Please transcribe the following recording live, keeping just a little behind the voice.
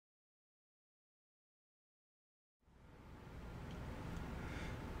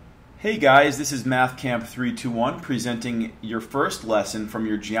Hey guys, this is MathCamp321 presenting your first lesson from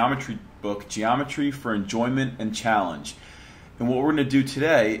your geometry book, Geometry for Enjoyment and Challenge. And what we're going to do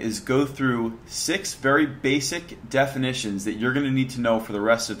today is go through 6 very basic definitions that you're going to need to know for the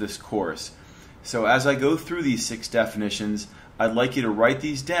rest of this course. So as I go through these 6 definitions, I'd like you to write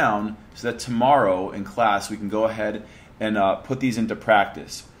these down so that tomorrow in class we can go ahead and put these into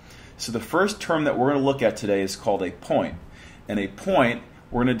practice. So the first term that we're going to look at today is called a point. And a point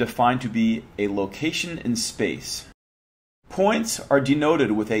we're going to define to be a location in space. Points are denoted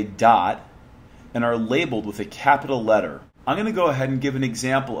with a dot and are labeled with a capital letter. I'm going to go ahead and give an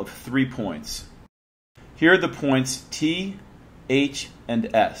example of 3 points. Here are the points T, H,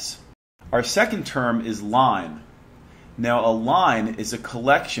 and S. Our second term is line. Now a line is a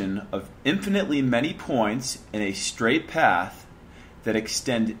collection of infinitely many points in a straight path that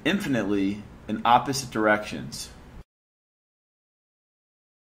extend infinitely in opposite directions.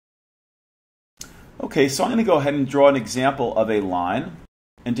 Okay, so I'm going to go ahead and draw an example of a line.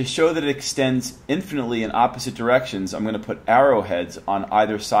 And to show that it extends infinitely in opposite directions, I'm going to put arrowheads on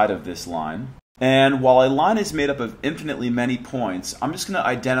either side of this line. And while a line is made up of infinitely many points, I'm just going to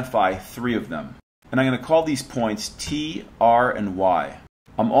identify 3 of them. And I'm going to call these points T, R, and Y.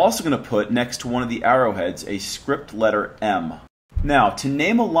 I'm also going to put next to one of the arrowheads a script letter M. Now, to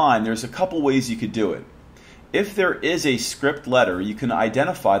name a line, there's a couple ways you could do it. If there is a script letter, you can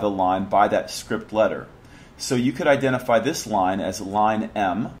identify the line by that script letter. So you could identify this line as line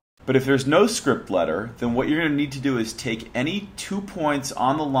M. But if there's no script letter, then what you're going to need to do is take any 2 points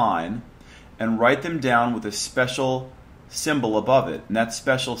on the line and write them down with a special symbol above it. And that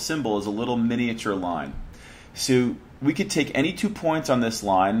special symbol is a little miniature line. So we could take any 2 points on this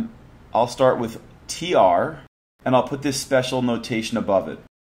line. I'll start with TR, and I'll put this special notation above it.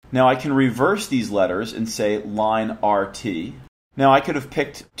 Now I can reverse these letters and say line RT. Now I could have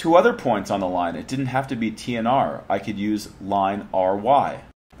picked 2 other points on the line. It didn't have to be T and R. I could use line RY.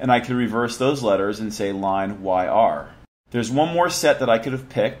 And I could reverse those letters and say line YR. There's one more set that I could have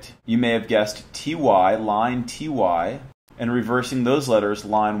picked. You may have guessed TY, line TY, and reversing those letters,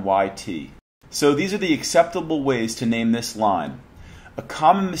 line YT. So these are the acceptable ways to name this line. A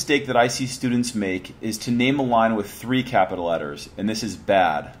common mistake that I see students make is to name a line with 3 capital letters, and this is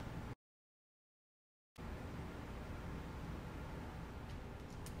bad.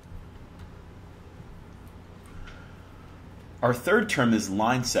 Our third term is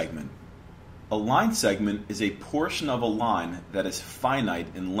line segment. A line segment is a portion of a line that is finite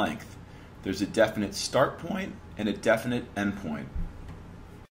in length. There's a definite start point and a definite end point.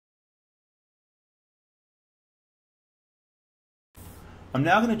 I'm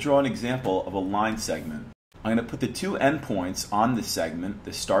now going to draw an example of a line segment. I'm going to put the 2 endpoints on this segment,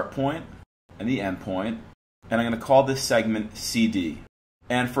 the start point and the end point, and I'm going to call this segment CD.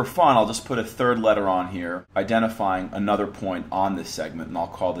 And for fun, I'll just put a 3rd letter on here, identifying another point on this segment, and I'll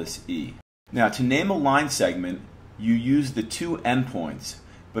call this E. Now, to name a line segment, you use the 2 endpoints,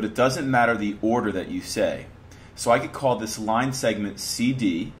 but it doesn't matter the order that you say. So I could call this line segment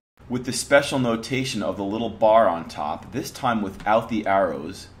CD with the special notation of the little bar on top, this time without the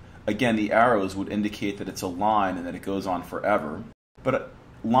arrows. Again, the arrows would indicate that it's a line and that it goes on forever. But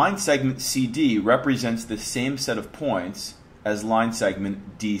line segment CD represents the same set of points as line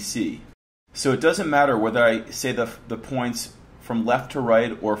segment DC. So it doesn't matter whether I say the points from left to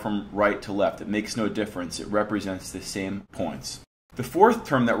right or from right to left. It makes no difference. It represents the same points. The 4th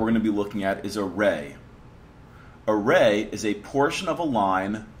term that we're going to be looking at is array. Array is a portion of a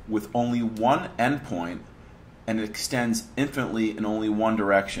line with only 1 endpoint, and it extends infinitely in only one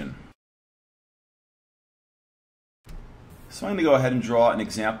direction. So I'm going to go ahead and draw an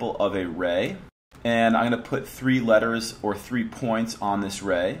example of a ray. And I'm going to put 3 letters or 3 points on this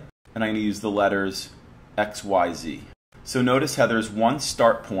ray, and I'm going to use the letters X, Y, Z. So notice how there's one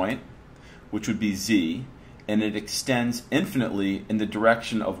start point, which would be Z, and it extends infinitely in the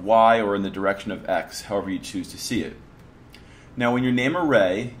direction of Y or in the direction of X, however you choose to see it. Now when you name a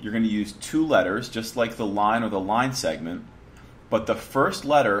ray, you're going to use 2 letters, just like the line or the line segment, but the first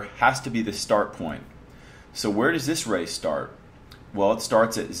letter has to be the start point. So where does this ray start? Well, it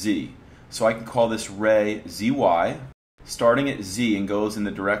starts at Z. So I can call this ray ZY, starting at Z and goes in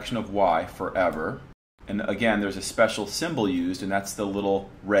the direction of Y forever. And again, there's a special symbol used, and that's the little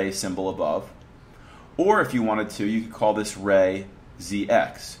ray symbol above. Or if you wanted to, you could call this ray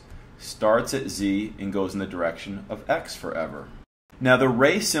ZX, starts at Z and goes in the direction of X forever. Now the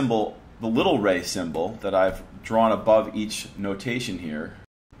ray symbol, the little ray symbol that I've drawn above each notation here,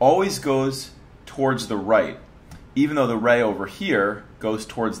 always goes towards the right, even though the ray over here goes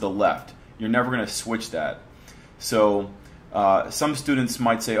towards the left. You're never going to switch that. So Some students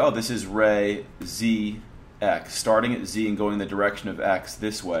might say, oh, this is ray zx, starting at z and going in the direction of x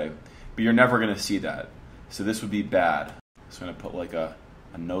this way, but you're never going to see that. So this would be bad. So I'm going to put like a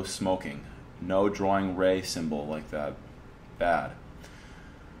no smoking, no drawing ray symbol like that. Bad.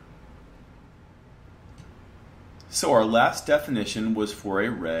 So our last definition was for a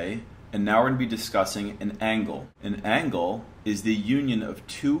ray, and now we're going to be discussing an angle. An angle is the union of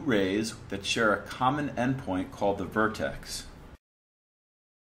two rays that share a common endpoint called the vertex.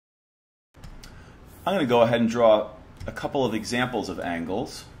 I'm going to go ahead and draw a couple of examples of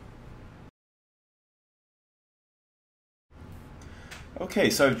angles. Okay,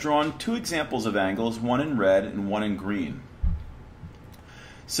 so I've drawn two examples of angles, one in red and one in green.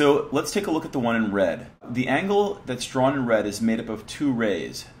 So let's take a look at the one in red. The angle that's drawn in red is made up of two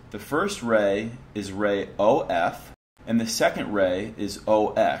rays. The first ray is ray OF, and the second ray is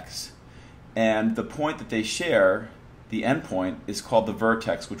OX. And the point that they share, the endpoint, is called the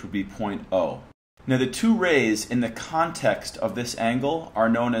vertex, which would be point O. Now the two rays in the context of this angle are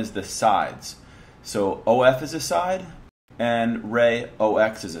known as the sides. So OF is a side, and ray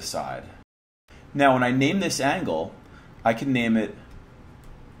OX is a side. Now when I name this angle, I can name it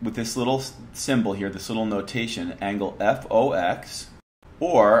with this little symbol here, this little notation, angle FOX,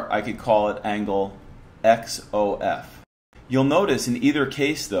 or I could call it angle XOF. You'll notice in either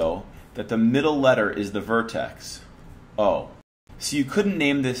case, though, that the middle letter is the vertex, O. So you couldn't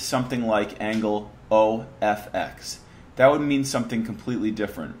name this something like angle OFX. That would mean something completely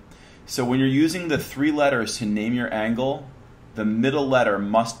different. So when you're using the three letters to name your angle, the middle letter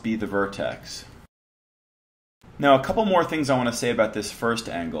must be the vertex. Now, a couple more things I want to say about this first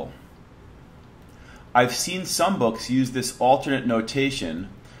angle. I've seen some books use this alternate notation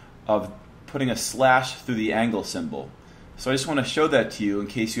of putting a slash through the angle symbol. So I just want to show that to you in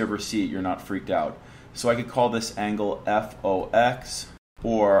case you ever see it, you're not freaked out. So I could call this angle FOX,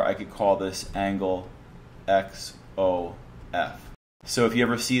 or I could call this angle XOF. So if you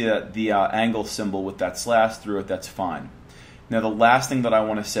ever see that the angle symbol with that slash through it, that's fine. Now the last thing that I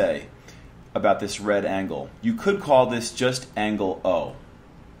want to say about this red angle. You could call this just angle O.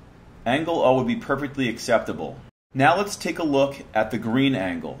 Angle O would be perfectly acceptable. Now let's take a look at the green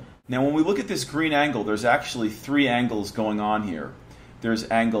angle. Now when we look at this green angle, there's actually three angles going on here. There's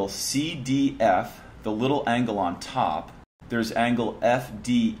angle CDF, the little angle on top. There's angle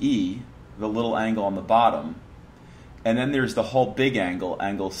FDE, the little angle on the bottom. And then there's the whole big angle,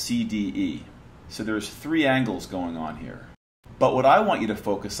 angle CDE. So there's three angles going on here. But what I want you to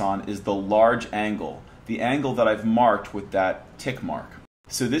focus on is the large angle, the angle that I've marked with that tick mark.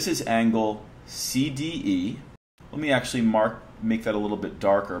 So this is angle CDE. Let me actually make that a little bit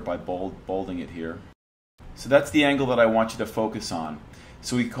darker by bolding it here. So that's the angle that I want you to focus on.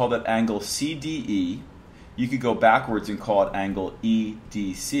 So we call that angle CDE. You could go backwards and call it angle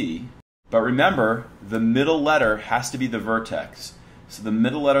EDC. But remember, the middle letter has to be the vertex. So the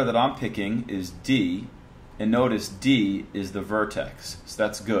middle letter that I'm picking is D. And notice D is the vertex, so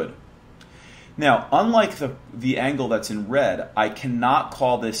that's good. Now, unlike the angle that's in red, I cannot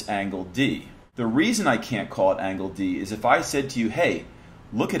call this angle D. The reason I can't call it angle D is if I said to you, hey,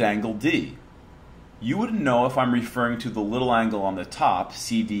 look at angle D. You wouldn't know if I'm referring to the little angle on the top,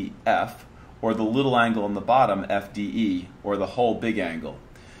 CDF, or the little angle on the bottom, FDE, or the whole big angle.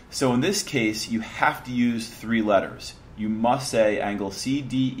 So in this case, you have to use three letters. You must say angle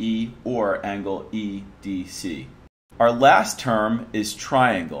CDE or angle EDC. Our last term is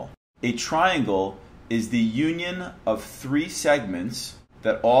triangle. A triangle is the union of three segments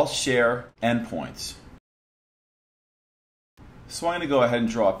that all share endpoints. So I'm going to go ahead and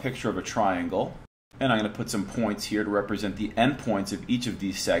draw a picture of a triangle. And I'm going to put some points here to represent the endpoints of each of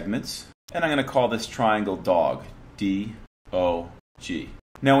these segments. And I'm going to call this triangle dog, D-O-G.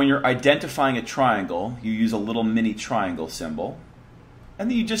 Now when you're identifying a triangle, you use a little mini triangle symbol, and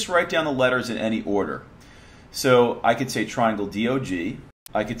then you just write down the letters in any order. So I could say triangle DOG,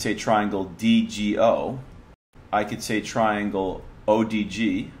 I could say triangle DGO, I could say triangle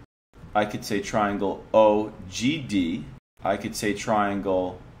ODG, I could say triangle OGD, I could say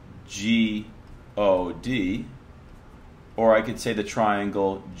triangle GOD, or I could say the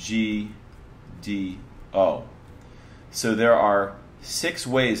triangle GDO. So there are 6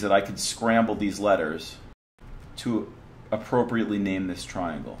 ways that I could scramble these letters to appropriately name this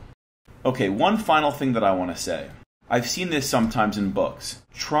triangle. Okay, one final thing that I want to say. I've seen this sometimes in books.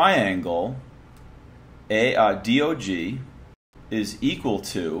 Triangle DOG is equal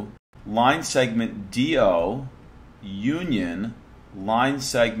to line segment DO union line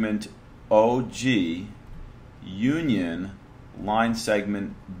segment OG union line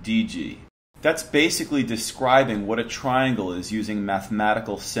segment DG. That's basically describing what a triangle is using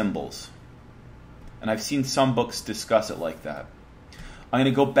mathematical symbols. And I've seen some books discuss it like that. I'm going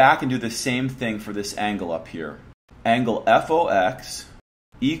to go back and do the same thing for this angle up here. Angle FOX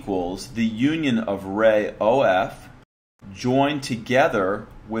equals the union of ray OF joined together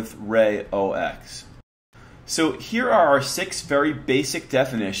with ray OX. So here are our 6 very basic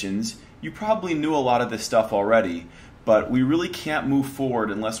definitions. You probably knew a lot of this stuff already, but we really can't move forward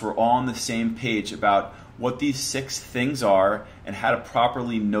unless we're all on the same page about what these 6 things are and how to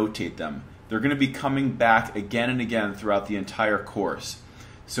properly notate them. They're going to be coming back again and again throughout the entire course.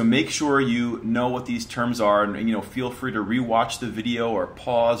 So make sure you know what these terms are, and feel free to rewatch the video or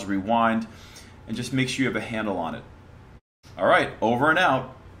pause, rewind, and just make sure you have a handle on it. All right, over and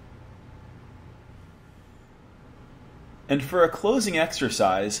out. And for a closing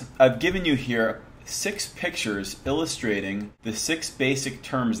exercise, I've given you here 6 pictures illustrating the 6 basic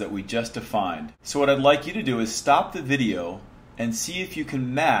terms that we just defined. So what I'd like you to do is stop the video and see if you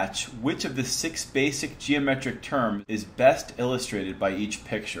can match which of the 6 basic geometric terms is best illustrated by each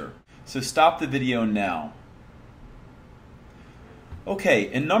picture. So stop the video now.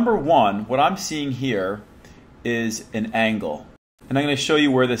 Okay, in number 1, what I'm seeing here is an angle. And I'm going to show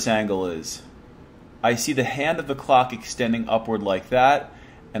you where this angle is. I see the hand of the clock extending upward like that,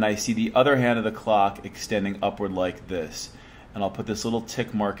 and I see the other hand of the clock extending upward like this. And I'll put this little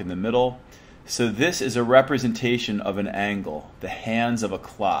tick mark in the middle. So this is a representation of an angle, the hands of a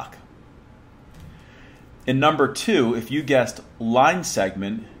clock. In number 2, if you guessed line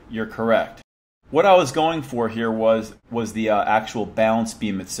segment, you're correct. What I was going for here was the actual balance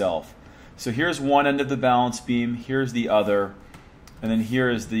beam itself. So here's one end of the balance beam, here's the other, and then here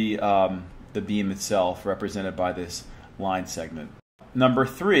is the beam itself represented by this line segment. Number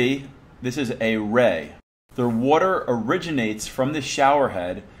 3, this is a ray. The water originates from the shower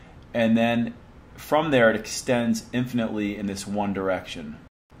head, and then from there it extends infinitely in this one direction.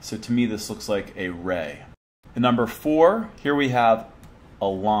 So to me this looks like a ray. And number 4, here we have a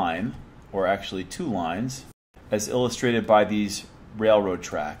line, or actually 2 lines, as illustrated by these railroad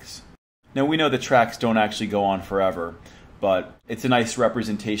tracks. Now we know the tracks don't actually go on forever, but it's a nice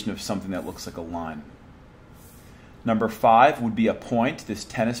representation of something that looks like a line. Number 5 would be a point. This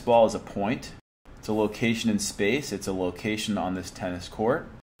tennis ball is a point. It's a location in space. It's a location on this tennis court.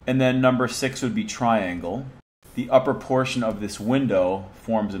 And then number 6 would be triangle. The upper portion of this window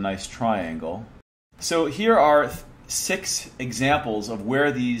forms a nice triangle. So here are 6 examples of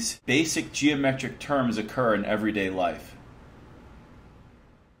where these basic geometric terms occur in everyday life.